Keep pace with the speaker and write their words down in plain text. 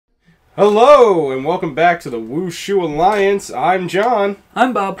Hello, and welcome back to the Wu&Shu Alliance. I'm John.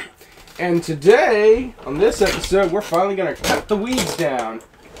 I'm Bob. And today, on this episode, we're finally going to cut the weeds down.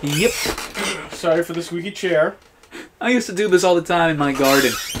 Yep. Sorry for the squeaky chair. I used to do this all the time in my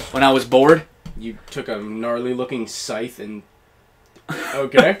garden when I was bored. You took a gnarly-looking scythe and...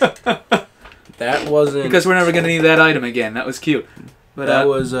 Okay. That wasn't... Because we're never going to need that item again. That was cute. But that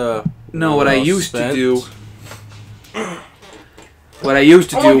was, no, what I used spent. to do... What I used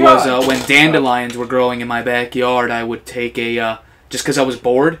to do was, when dandelions were growing in my backyard, I would take a, just because I was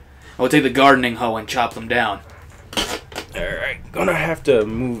bored, I would take the gardening hoe and chop them down. Alright, gonna have to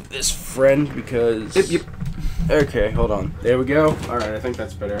move this friend because... Yep. Okay, hold on. There we go. Alright, I think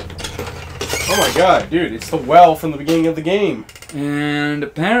that's better. Oh my god, dude, it's the well from the beginning of the game. And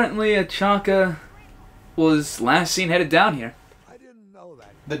apparently a Chaka was last seen headed down here. I didn't know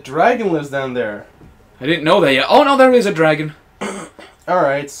that. The dragon lives down there. I didn't know that yet. Oh no, there is a dragon.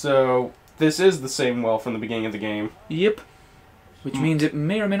 Alright, so this is the same well from the beginning of the game. Yep. Which means it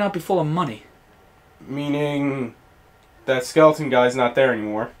may or may not be full of money. Meaning that skeleton guy's not there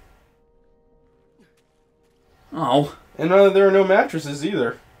anymore. Oh. And there are no mattresses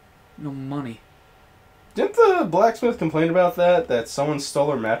either. No money. Didn't the blacksmith complain about that? That someone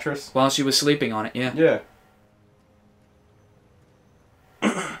stole her mattress? While she was sleeping on it, yeah. Yeah.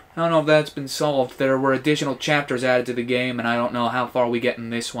 I don't know if that's been solved. There were additional chapters added to the game, and I don't know how far we get in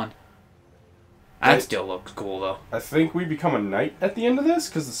this one. That still looks cool, though. I think we become a knight at the end of this,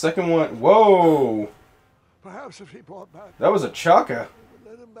 because the second one... Whoa! Perhaps if he brought back, That was a Chaka. we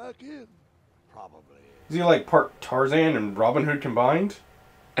would let him back in. Probably. Is he like part Tarzan and Robin Hood combined?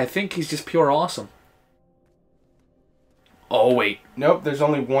 I think he's just pure awesome. Oh, wait. Nope, there's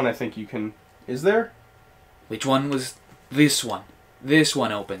only one I think you can... Is there? Which one was this one? This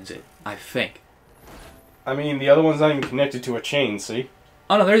one opens it, I think. I mean, the other one's not even connected to a chain, see?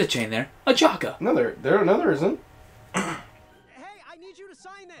 Oh, no, there's a chain there. A Chaka. No, there isn't. Hey, I need you to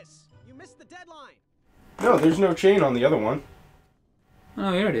sign this. You missed the deadline. No, there's no chain on the other one.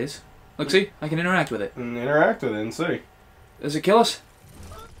 Oh, here it is. Look, see? I can interact with it. And interact with it and see. Does it kill us?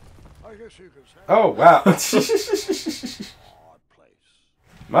 I guess you could say. Oh, wow. Odd place.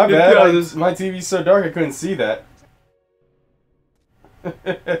 My Yeah, bad. does. My TV's so dark I couldn't see that.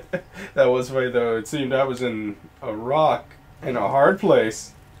 That was funny though. It seemed I was in a rock in a hard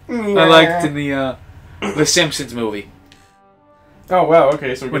place. I liked in the Simpsons movie. Oh wow,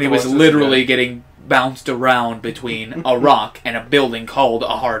 okay, so When he was literally getting bounced around between a rock and a building called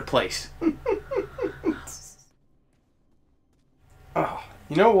a hard place. Oh,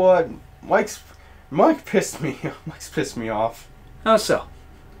 you know what? Mike pissed me. Mike's pissed me off. How so?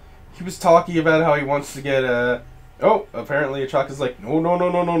 He was talking about how he wants to get a... Oh, apparently a Chaka's like,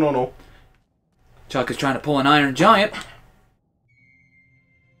 no. Chuck is trying to pull an Iron Giant.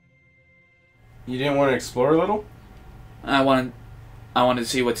 You didn't want to explore a little? I wanted to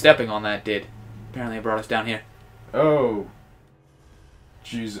see what stepping on that did. Apparently it brought us down here. Oh.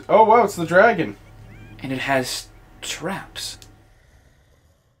 Jesus. Oh wow, it's the dragon. And it has traps.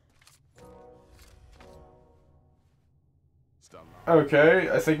 Okay,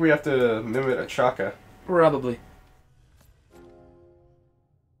 I think we have to mimic a Chaka. Probably.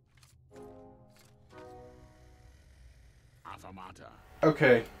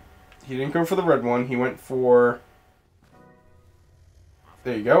 Okay, he didn't go for the red one. He went for...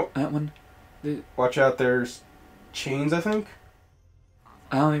 There you go. That one? Watch out, there's chains, I think?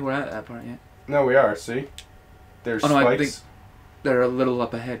 I don't think we're at that part yet. No, we are, see? There's Oh, no, spikes. I think they're a little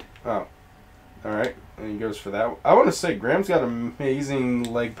up ahead. Oh. Alright, and he goes for that. I want to say, Graham's got amazing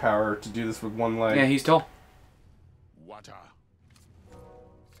leg power to do this with one leg. Yeah, he's tall. Water.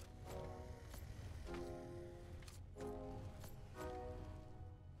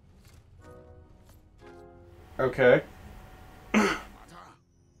 Okay.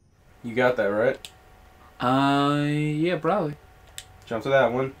 You got that, right? Yeah, probably. Jump to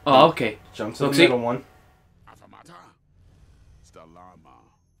that one. Oh, okay. Jump to Look, the see? middle one.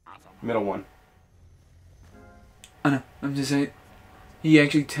 Middle one. I know. I'm just saying. He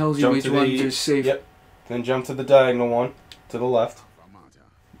actually tells you Jump which to ones are safe. Yep. Then jump to the diagonal one, to the left.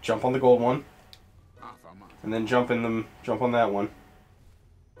 Jump on the gold one. And then jump on that one.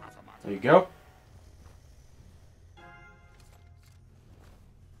 There you go.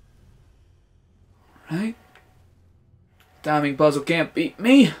 Right? Timing puzzle can't beat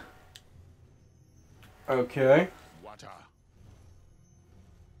me. Okay.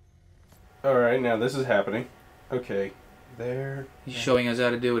 Alright, now this is happening. Okay. There. He's showing us how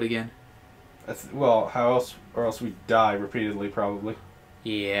to do it again. Well, how else? Or else we die repeatedly, probably.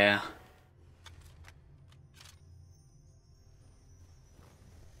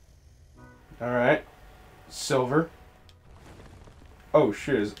 Alright. Silver. Oh,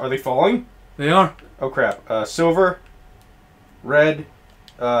 shiz. Are they falling? They are. Oh, crap. Silver. Red.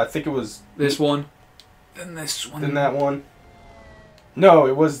 I think it was... This one. Then this one. Then that one. No,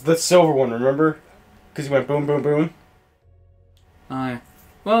 it was the silver one, remember? Because he went boom, boom, boom.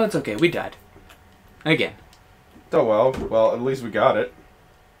 Well, it's okay. We died. Again. Oh, well. Well, at least we got it.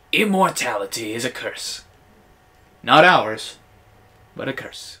 Immortality is a curse. Not ours, but a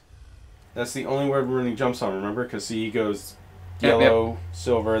curse. That's the only word when he jumps on, remember? Because he goes Yep, yellow,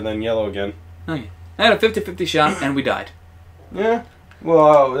 silver, and then yellow again. Okay. I had a 50-50 shot, and we died. Yeah.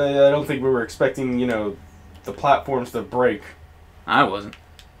 Well, I don't think we were expecting, you know, the platforms to break. I wasn't.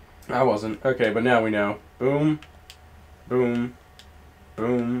 I wasn't. Okay, but now we know. Boom. Boom.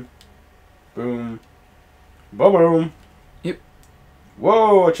 Boom. Boom. Boom. Yep.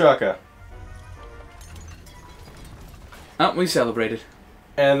 Whoa, a chaka. Oh, we celebrated.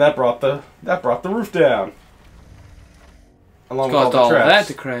 And that brought the roof down. Along with all Caused the all traps. that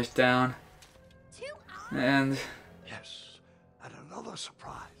to crash down. And Yes, and another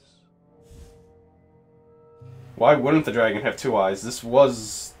surprise. Why wouldn't the dragon have two eyes? This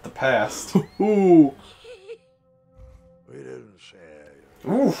was the past. ooh, We didn't share.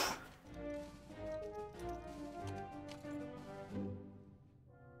 Oof.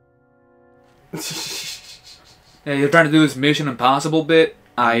 yeah, you're trying to do this Mission Impossible bit.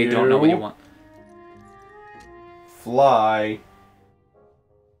 I don't know what you want. Fly.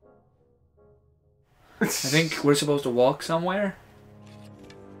 I think we're supposed to walk somewhere.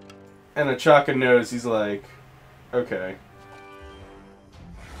 And a chaka knows, he's like, okay.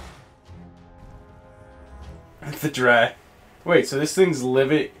 The drag. Wait, so this thing's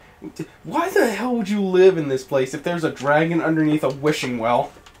living. Why the hell would you live in this place if there's a dragon underneath a wishing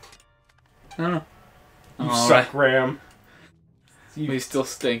well? I don't know. You All suck, right. Ram. We still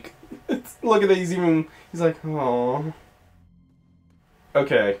stink. Look at that, he's like, oh.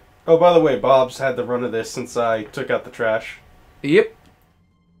 Okay. Oh, by the way, Bob's had the run of this since I took out the trash. Yep.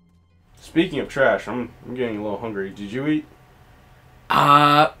 Speaking of trash, I'm getting a little hungry. Did you eat?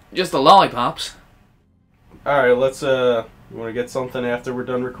 Just the lollipops. Alright, let's, you want to get something after we're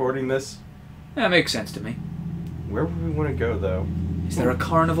done recording this? That makes sense to me. Where would we want to go, though? Is there a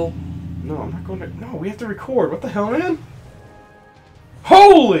carnival? No, I'm not going to... No, we have to record. What the hell, man?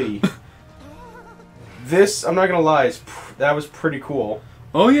 Holy! This, I'm not going to lie, that was pretty cool.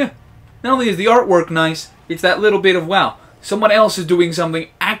 Oh yeah. Not only is the artwork nice, it's that little bit of wow. Someone else is doing something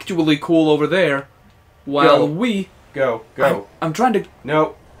actually cool over there, while we... Go. I'm trying to...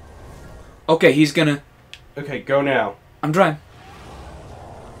 No. Okay, he's gonna... Okay, go now. I'm trying.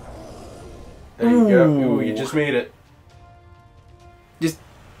 There you go. Ooh. Ooh, you just made it. Just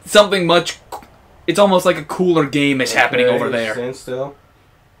something much... It's almost like a cooler game is happening over there. Stand still.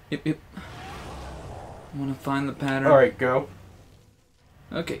 Yep. I want to find the pattern. Alright, go.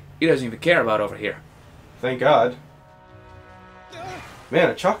 Okay, he doesn't even care about over here. Thank God.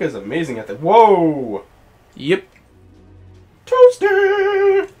 Man, Achaka is amazing at that. Whoa! Yep.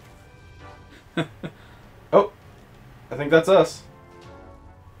 Toaster! Oh, I think that's us.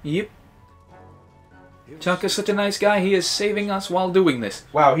 Yep. Chuck is such a nice guy, he is saving us while doing this.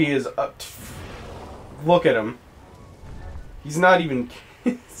 Wow, he is... look at him. He's not even...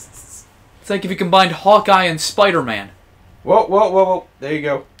 It's like if you combined Hawkeye and Spider-Man. Whoa. There you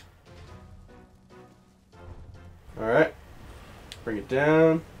go. Alright. Bring it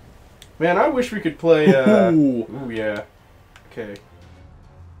down. Man, I wish we could play, Ooh. Ooh, yeah. Okay.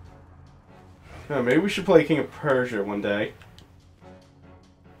 No, maybe we should play King of Persia one day.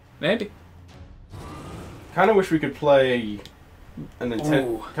 Maybe. Kind of wish we could play a Nintendo.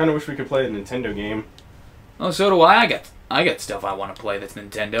 Ooh. Kind of wish we could play a Nintendo game. Oh, so do I. I got stuff I want to play that's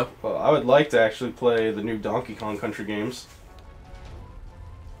Nintendo. Well, I would like to actually play the new Donkey Kong Country games.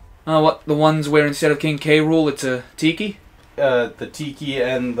 What? The ones where instead of King K. Rool, it's a Tiki? The Tiki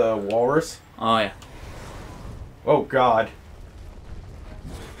and the Walrus. Oh, yeah. Oh, God.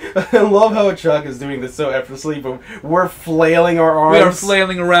 I love how Chuck is doing this so effortlessly, but we're flailing our arms. We are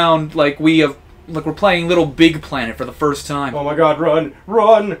flailing around like we're playing Little Big Planet for the first time. Oh my God,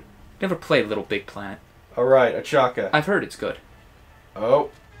 run! Never played Little Big Planet. Alright, Achaka. I've heard it's good. Oh,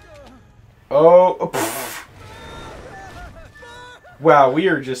 pfft. Wow, we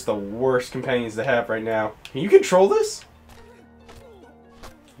are just the worst companions to have right now. Can you control this?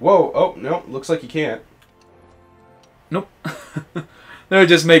 Whoa, oh, no, looks like you can't. Nope. They're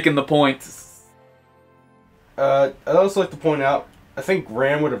just making the point. I'd also like to point out, I think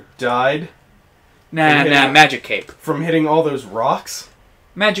Graham would have died. Nah, Magic Cape. From hitting all those rocks?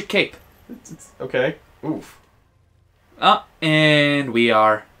 Magic Cape. Okay. Oof. And we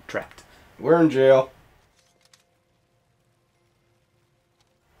are trapped. We're in jail.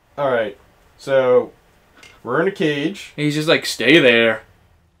 Alright. So, we're in a cage. He's just like, stay there.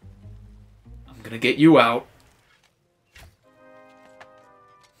 I'm gonna get you out.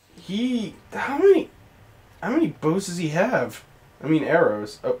 How many bows does he have? I mean,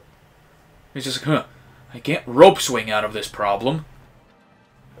 arrows. Oh. He's just like, I can't rope swing out of this problem.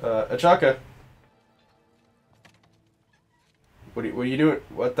 Achaka. What are you doing?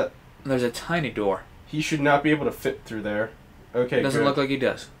 What the? There's a tiny door. He should not be able to fit through there. Okay, Doesn't good. look like he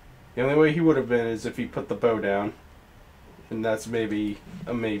does. The only way he would have been is if he put the bow down. And that's maybe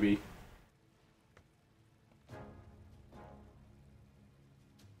a maybe.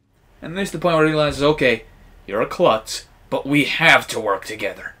 And this is the point where he realizes, okay, you're a klutz, but we have to work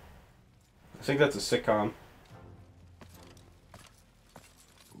together. I think that's a sitcom.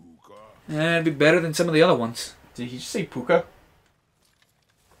 It'd be better than some of the other ones. Did he just say puka?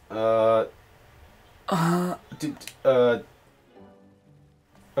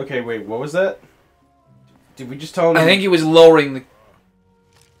 Okay, wait, what was that? Did we just tell him? I think he was lowering the...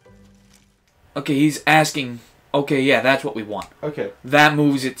 Okay, he's asking... Okay, yeah, that's what we want. Okay. That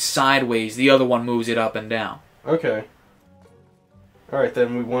moves it sideways. The other one moves it up and down. Okay. Alright,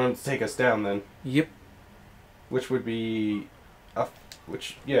 then we want him to take us down, then. Yep. Which would be...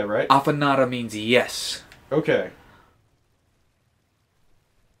 yeah, right? Afanara means yes. Okay.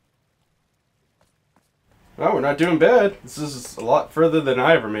 Well, we're not doing bad. This is a lot further than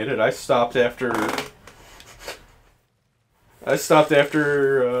I ever made it. I stopped after...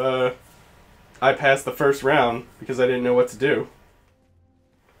 I passed the first round because I didn't know what to do.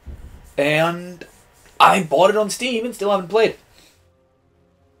 And I bought it on Steam and still haven't played it.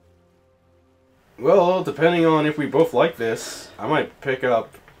 Well, depending on if we both like this, I might pick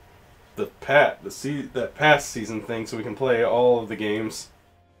up that past season thing so we can play all of the games.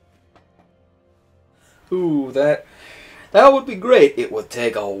 Ooh, that would be great. It would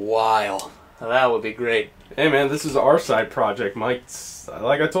take a while. That would be great. Hey man, this is our side project, Mike.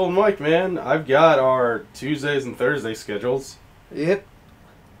 Like I told Mike, man, I've got our Tuesdays and Thursday schedules. Yep.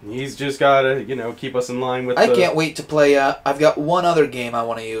 He's just gotta, keep us in line with I can't wait to play, I've got one other game I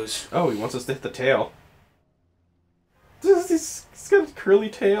want to use. Oh, he wants us to hit the tail. He's got a curly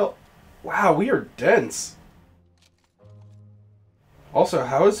tail. Wow, we are dense. Also,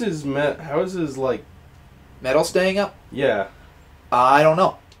 how is his, like... Metal staying up? Yeah. I don't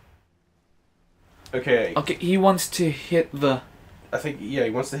know. Okay. Okay, he wants to hit the... I think, yeah,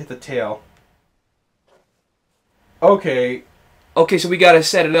 he wants to hit the tail. Okay. Okay, so we gotta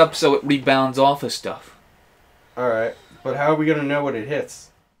set it up so it rebounds off of stuff. Alright, but how are we gonna know what it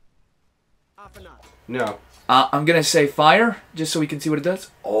hits? No. I'm gonna say fire, just so we can see what it does.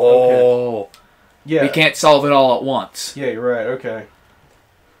 Oh. Okay. Yeah. We can't solve it all at once. Yeah, you're right, okay.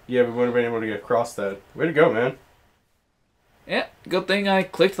 Yeah, we wouldn't have been able to get across that. Way to go, man. Yeah, good thing I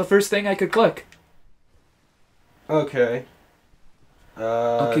clicked the first thing I could click. Okay.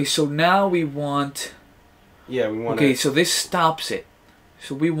 Okay, so now we want... Yeah, we want Okay, so this stops it.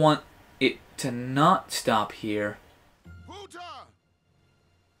 So we want it to not stop here.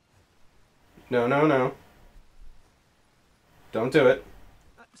 No, no, no. Don't do it.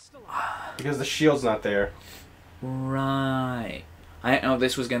 Because the shield's not there. Right. I didn't know if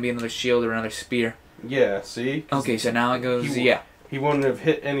this was going to be another shield or another spear. Yeah, see? Okay, so now it goes, yeah. He wouldn't have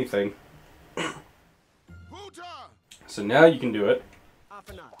hit anything. So now you can do it.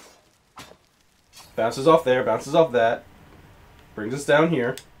 Bounces off there, bounces off that. Brings us down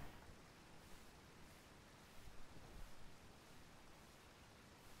here.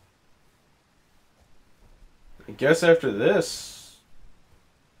 I guess after this,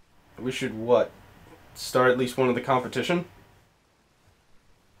 we should, what? Start at least one of the competition?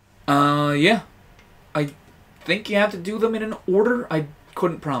 Yeah. I think you have to do them in an order. I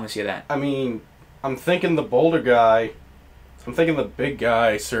couldn't promise you that. I mean, I'm thinking the boulder guy... I'm thinking the big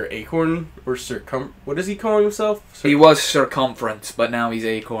guy, Sir Acorn, or what is he calling himself? He was Circumference, but now he's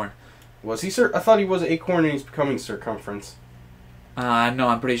Acorn. Was he Sir? I thought he was Acorn and he's becoming Circumference. No,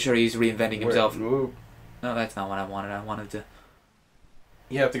 I'm pretty sure he's reinventing himself. No, that's not what I wanted. I wanted to...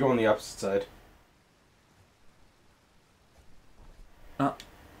 You have to go on the opposite side.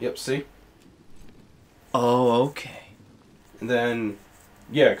 Yep, see? Oh, okay. And then...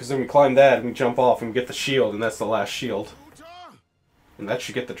 Yeah, because then we climb that and we jump off and we get the shield, and that's the last shield. And that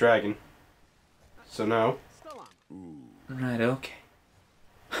should get the dragon. So no. Right, okay.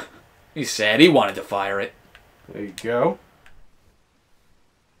 He said he wanted to fire it. There you go.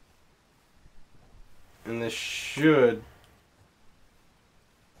 And this should...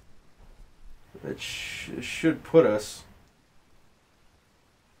 It should put us...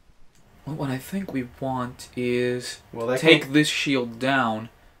 Well, what I think we want is Well, that take can't- this shield down.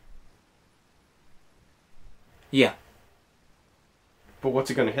 Yeah. But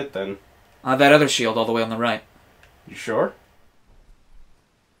what's it gonna hit then? That other shield all the way on the right. You sure?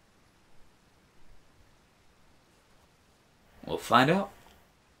 We'll find out.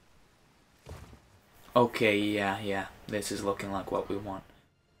 Okay, yeah. This is looking like what we want.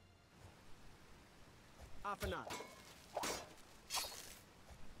 Off and up.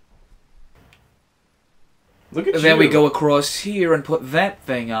 Look at you. Then we go across here and put that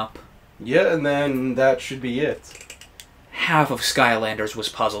thing up. Yeah, and then that should be it. Half of Skylanders was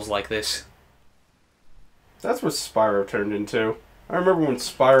puzzles like this. That's what Spyro turned into. I remember when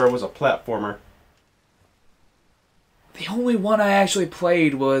Spyro was a platformer. The only one I actually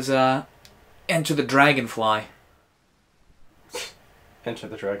played was, Enter the Dragonfly. Enter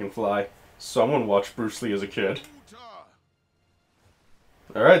the Dragonfly. Someone watched Bruce Lee as a kid.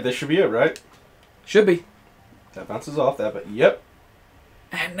 Alright, this should be it, right? Should be. That bounces off that, but yep.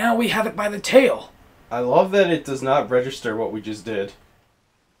 And now we have it by the tail. I love that it does not register what we just did.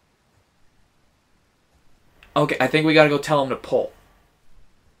 Okay, I think we gotta go tell him to pull.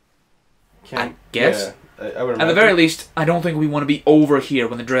 I guess. Yeah, I would At the very least, I don't think we want to be over here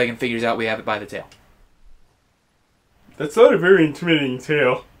when the dragon figures out we have it by the tail. That's not a very intimidating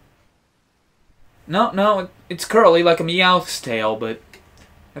tail. No, it's curly like a Meowth's tail, but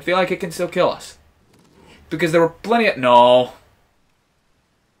I feel like it can still kill us. Because there were plenty of... No.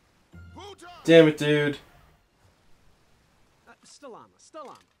 Damn it, dude. Still on.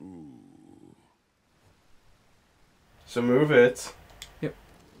 So move it. Yep.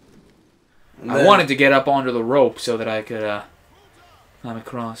 And I then- wanted to get up onto the rope so that I could climb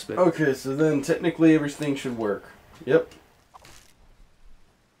across, but... Okay, so then technically everything should work. Yep.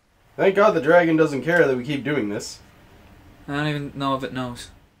 Thank God the dragon doesn't care that we keep doing this. I don't even know if it knows.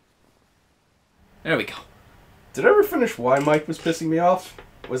 There we go. Did I ever finish why Mike was pissing me off?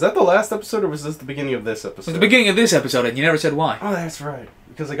 Was that the last episode or was this the beginning of this It episode? was the beginning of this episode and you never said why. Oh, that's right.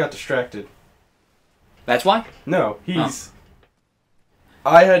 Because I got distracted. That's why? No, he's...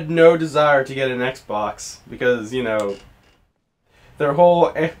 I had no desire to get an Xbox because, you know, their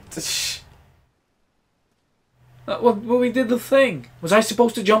whole... Well, we did the thing. Was I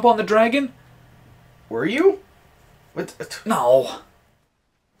supposed to jump on the dragon? Were you? What? No.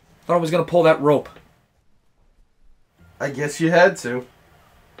 Thought I was going to pull that rope. I guess you had to.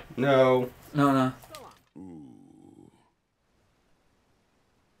 No. No.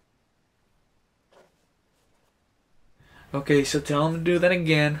 Okay, so tell him to do that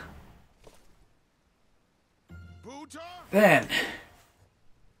again. Then,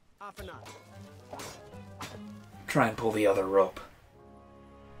 Off and up. try and pull the other rope.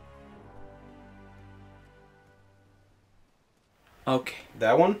 Okay.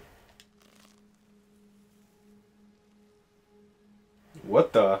 That one?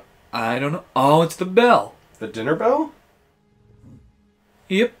 What the? I don't know. Oh, it's the bell. The dinner bell?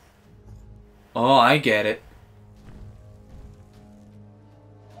 Yep. Oh, I get it.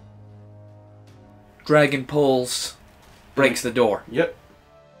 Dragon pulls, breaks the door. Yep.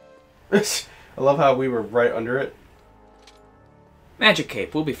 I love how we were right under it. Magic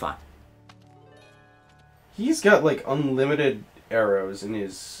cape, we'll be fine. He's got like unlimited arrows in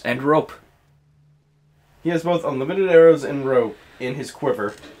his... And rope. He has both unlimited arrows and rope in his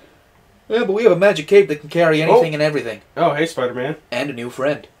quiver. Yeah, but we have a magic cape that can carry anything and everything. Oh, hey, Spider-Man. And a new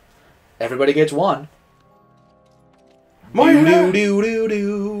friend. Everybody gets one. My hat!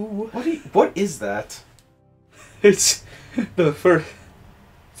 Do. What is that? It's the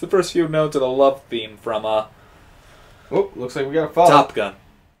first few notes of the love theme from Oh, looks like we got a follow. Top Gun.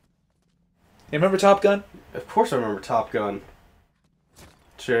 You remember Top Gun? Of course I remember Top Gun.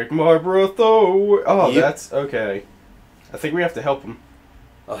 Take my breath away. Oh, Yep. that's okay. I think we have to help him.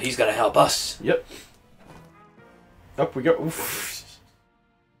 Oh, he's gonna help us. Yep. Up we go. Oof.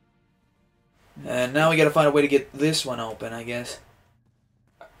 And now we gotta find a way to get this one open, I guess.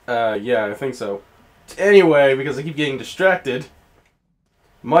 Yeah, I think so. Anyway, because I keep getting distracted,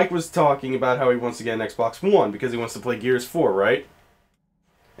 Mike was talking about how he wants to get an Xbox One because he wants to play Gears 4, right?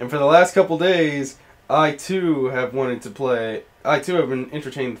 And for the last couple days, I too have wanted to play... I too have been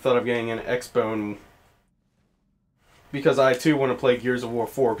entertaining the thought of getting an Xbone because I too want to play Gears of War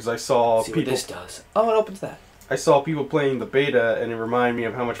 4 because I saw See people... what this does. Oh, it opens that. I saw people playing the beta and it reminded me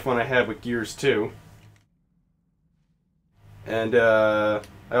of how much fun I had with Gears 2. And I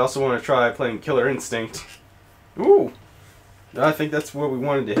also want to try playing Killer Instinct. Ooh! I think that's what we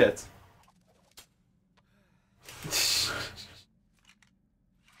wanted to hit.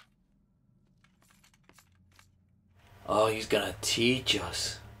 Oh, he's gonna teach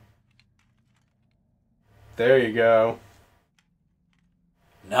us. There you go.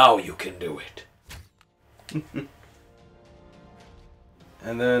 Now you can do it.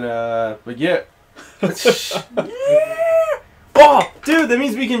 And then, but yeah. Oh, dude, that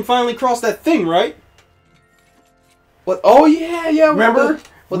means we can finally cross that thing, right? What? Oh, yeah, yeah. Remember?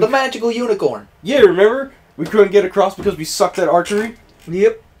 With the magical unicorn. Yeah, remember? We couldn't get across because we sucked at archery?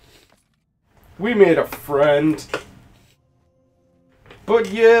 Yep. We made a friend.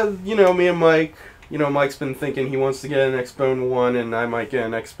 But yeah, you know, me and Mike, you know, Mike's been thinking he wants to get an X-Bone 1 and I might get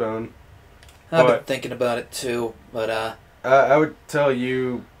an X-Bone. I've been thinking about it too, but I would tell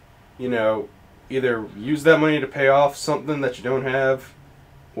you, you know, either use that money to pay off something that you don't have,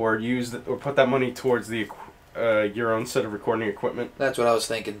 or or put that money towards the your own set of recording equipment. That's what I was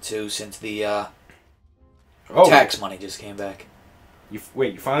thinking too, since the Oh, tax money just came back.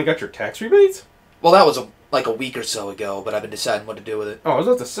 Wait, you finally got your tax rebates? Well, that was like a week or so ago, but I've been deciding what to do with it. Oh, I was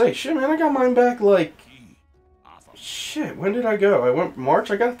about to say, shit, man, I got mine back like... Shit, when did I go? I went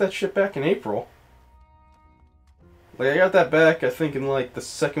March? I got that shit back in April. Like, I got that back, I think, in like the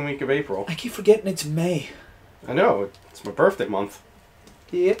second week of April. I keep forgetting it's May. I know, it's my birthday month.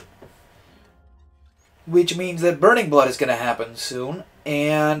 Yep. Which means that Burning Blood is going to happen soon,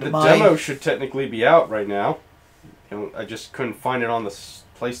 and the demo should technically be out right now. You know, I just couldn't find it on the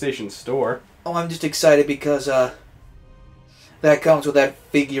PlayStation Store. Oh, I'm just excited because that comes with that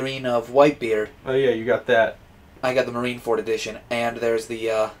figurine of Whitebeard. Oh yeah, you got that. I got the Marineford edition, and there's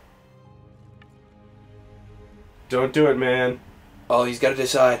the Don't do it, man. Oh, he's got to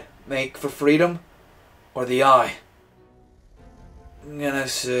decide: make for freedom or the eye. I'm gonna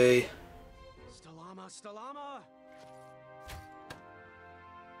say Stalama.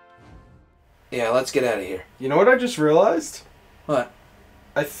 yeah. Let's get out of here. You know what I just realized? What?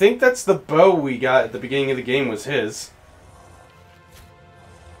 I think that's the bow we got at the beginning of the game was his.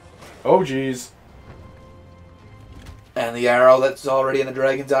 Oh, jeez. And the arrow that's already in the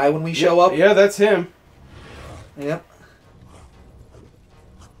dragon's eye when we show up? Yeah, that's him. Yep.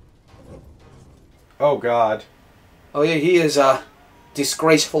 Oh, God. Oh, yeah, he is,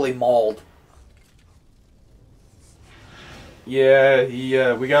 disgracefully mauled. Yeah,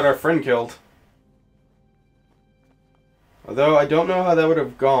 we got our friend killed. Although, I don't know how that would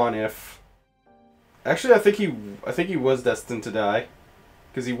have gone if... Actually, I think he was destined to die.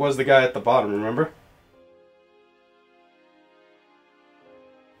 Because he was the guy at the bottom, remember?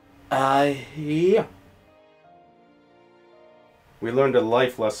 Yeah. We learned a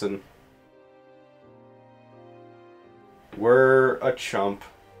life lesson. We're a chump.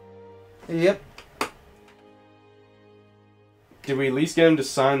 Yep. Did we at least get him to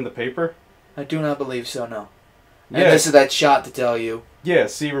sign the paper? I do not believe so, no. And Yeah. this is that shot to tell you. Yeah,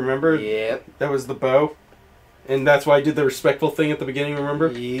 see, remember? Yep. That was the bow. And that's why I did the respectful thing at the beginning,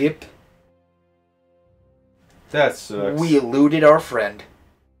 remember? Yep. That sucks. We eluded our friend.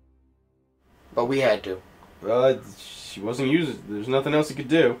 But we had to. She wasn't using... There's nothing else he could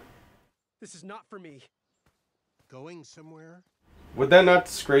do. This is not for me. Going somewhere? Would that not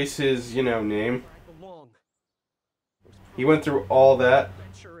disgrace his, you know, name? I belong. He went through all that.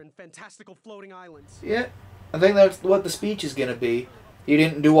 Adventure and fantastical floating islands. Yeah. I think that's what the speech is gonna be. You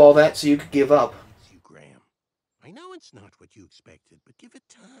didn't do all that so you could give up. It's you, Graham. I know it's not what you expected, but give it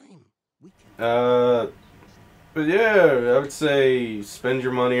time. We can... But yeah, I would say spend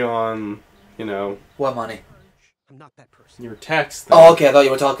your money on, you know... What money? I'm not that person. Your tax thing. Oh, okay, I thought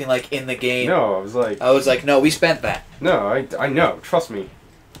you were talking, like, in the game. No, I was like, no, we spent that. no, I know, trust me.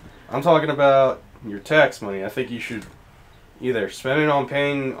 I'm talking about your tax money. I think you should either spend it on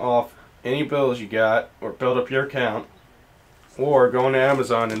paying off any bills you got, or build up your account, or going to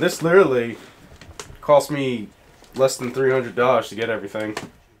Amazon. And this literally cost me less than $300 to get everything.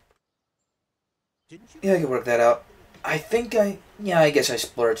 Yeah, I can work that out. I guess I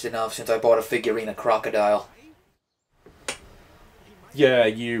splurged enough since I bought a figurine of Crocodile. Yeah,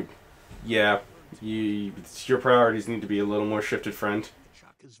 your priorities need to be a little more shifted, friend.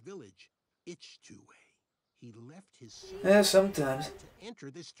 Chaka's village. It's two-way. He left his Yeah, sometimes. to enter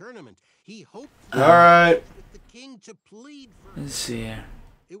this tournament. He hoped Alright. with the king to plead for... Let's see here.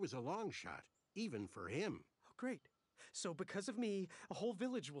 It was a long shot, even for him. Oh, great. So because of me, a whole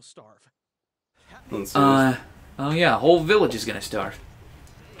village will starve. Let's see. Oh yeah, whole village is gonna starve.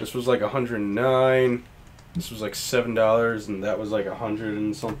 This was like $109. This was like $7, and that was like $100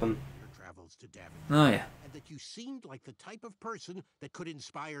 and something. Your travels to Davin. Oh yeah. And that you seemed like the type of person that could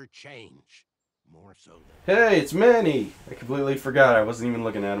inspire change. More so than... Hey, it's Manny! I completely forgot. I wasn't even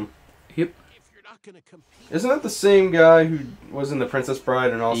looking at him. Yep. If you're not gonna compete... Isn't that the same guy who was in The Princess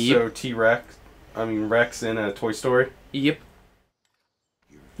Bride and also Yep. T-Rex? I mean, Rex in Toy Story? Yep.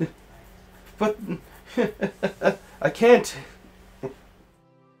 But I can't.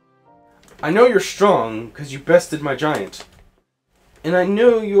 I know you're strong because you bested my giant. And I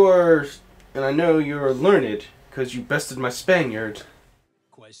know you're learned because you bested my Spaniard.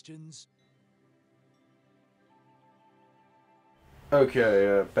 Questions?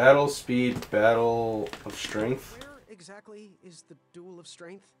 Okay, battle speed, battle of strength. Where exactly is the duel of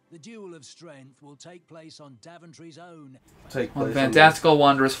strength? The duel of strength will take place on Daventry's own. On Fantastical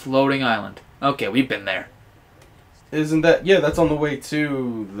Wondrous Floating Island. Okay, we've been there. Isn't that... Yeah, that's on the way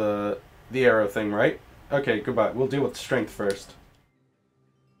to the arrow thing, right? Okay, goodbye. We'll deal with strength first.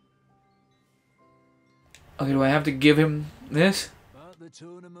 Okay, do I have to give him this? But the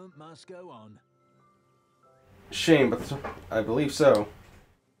tournament must go on. Shame, but I believe so.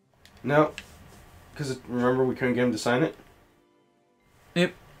 No. Because remember we couldn't get him to sign it?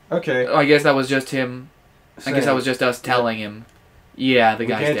 Yep. Okay. Oh, I guess that was just him. Same. I guess that was just us telling him. Yeah, the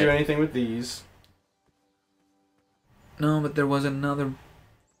guy's We can't dead. do anything with these. No, but there was another...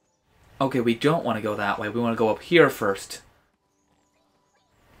 Okay, we don't want to go that way. We want to go up here first.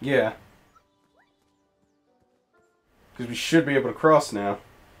 Yeah. Because we should be able to cross now.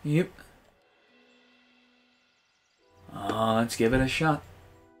 Yep. Let's give it a shot.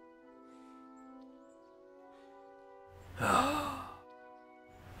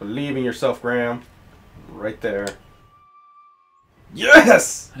 Believe in yourself, Graham. Right there.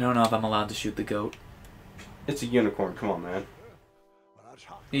 Yes! I don't know if I'm allowed to shoot the goat. It's a unicorn. Come on, man.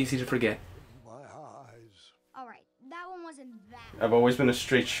 Easy to forget. Alright, that one wasn't that. I've always been a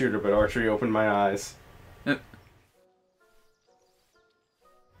straight shooter, but archery opened my eyes.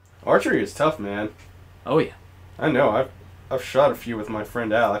 Archery is tough, man. Oh yeah. I know. I've shot a few with my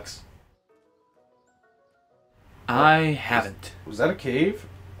friend Alex. I haven't. Was that a cave?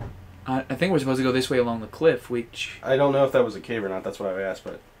 I think we're supposed to go this way along the cliff, which... I don't know if that was a cave or not. That's why I asked,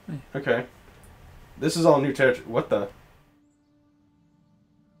 but... Okay. This is all new territory. What the...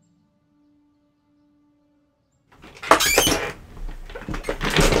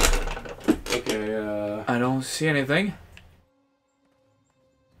 Okay, I don't see anything.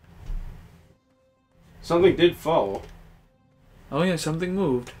 Something did fall. Oh yeah, something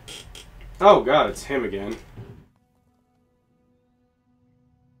moved. Oh god, it's him again.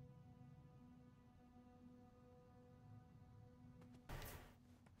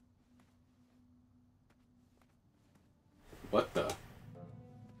 What the?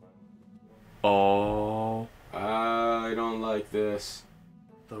 Oh. I don't like this.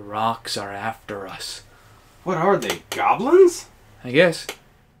 The rocks are after us. What are they? Goblins? I guess.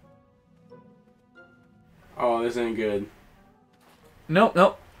 Oh, this ain't good. Nope,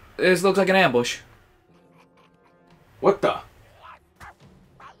 nope. This looks like an ambush. What the?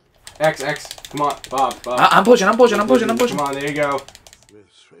 X. Come on, Bob. I'm pushing. I'm pushing. Come on, there you go.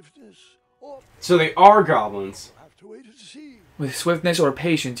 So they are goblins. With swiftness or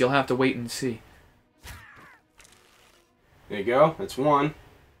patience, you'll have to wait and see. There you go. That's one.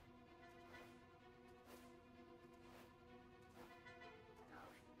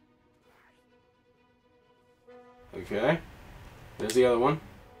 Okay. There's the other one.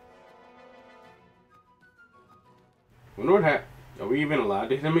 Wonder what happened. Are we even allowed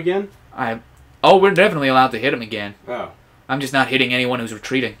to hit him again? Oh, we're definitely allowed to hit him again. Oh. I'm just not hitting anyone who's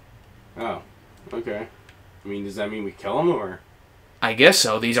retreating. Oh. Okay. I mean, does that mean we kill him, or...? I guess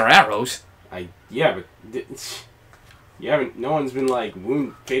so. These are arrows. Yeah, but... You haven't... No one's been, like,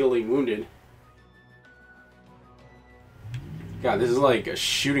 fatally wounded. God, this is like a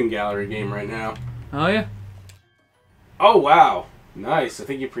shooting gallery game right now. Oh, yeah? Oh, wow. Nice. I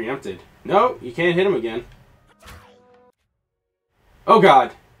think you preempted. No, you can't hit him again. Oh,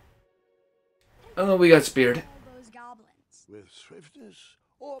 God. Oh, we got speared. Those goblins. With swiftness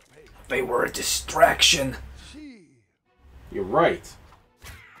or patience. They were a distraction. You're right.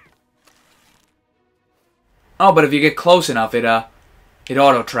 Oh, but if you get close enough, it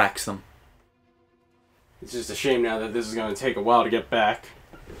auto-tracks them. It's just a shame now that this is going to take a while to get back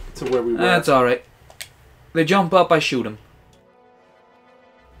to where we were. That's alright. They jump up, I shoot them.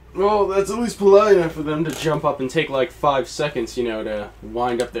 Well, that's at least polite enough for them to jump up and take like 5 seconds, you know, to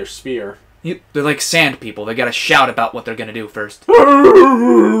wind up their spear. They're like sand people. They gotta shout about what they're gonna do first.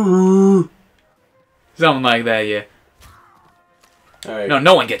 Something like that, yeah. Alright.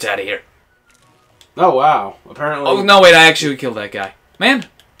 No one gets out of here. Oh, wow. Apparently... Oh, no, wait, I actually killed that guy. Man,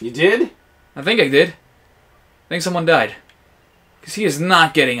 You did? I think I did. I think someone died. Because he is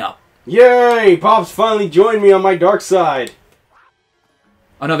not getting up. Yay! Bob's finally joined me on my dark side.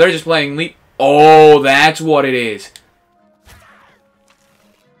 Oh, no, they're just playing Leap. Oh, that's what it is.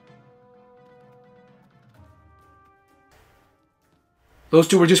 Those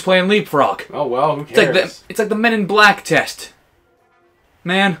two were just playing leapfrog. Oh well, who cares? It's like the Men in Black test.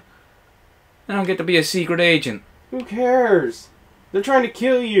 Man, I don't get to be a secret agent. Who cares? They're trying to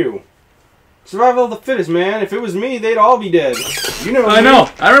kill you. Survival of the fittest, man. If it was me, they'd all be dead. You know. I know.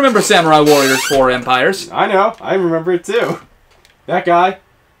 I remember Samurai Warriors 4 Empires. I know. I remember it too. That guy.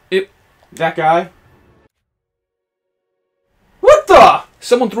 That guy. What the?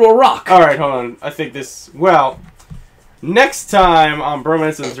 Someone threw a rock. Alright, hold on. I think this... Well, next time on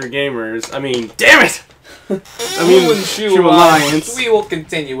Bromance and 3 Gamers... I mean, damn it! I mean, Wu&Shu Alliance. We will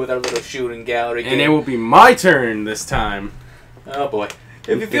continue with our little shooting gallery game. And it will be my turn this time. Oh boy.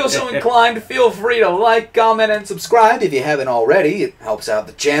 If you feel so inclined, feel free to like, comment, and subscribe if you haven't already. It helps out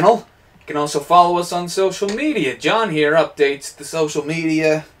the channel. You can also follow us on social media. John here updates the social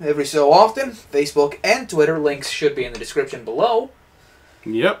media every so often. Facebook and Twitter. Links should be in the description below.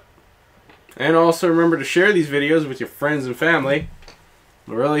 Yep. And also remember to share these videos with your friends and family.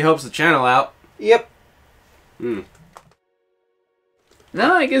 It really helps the channel out. Yep. No,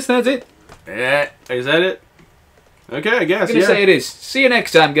 I guess that's it. Yeah, is that it? Okay, I guess, I'm gonna say it is. See you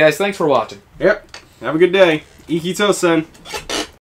next time, guys. Thanks for watching. Yep. Have a good day. Ikito-san.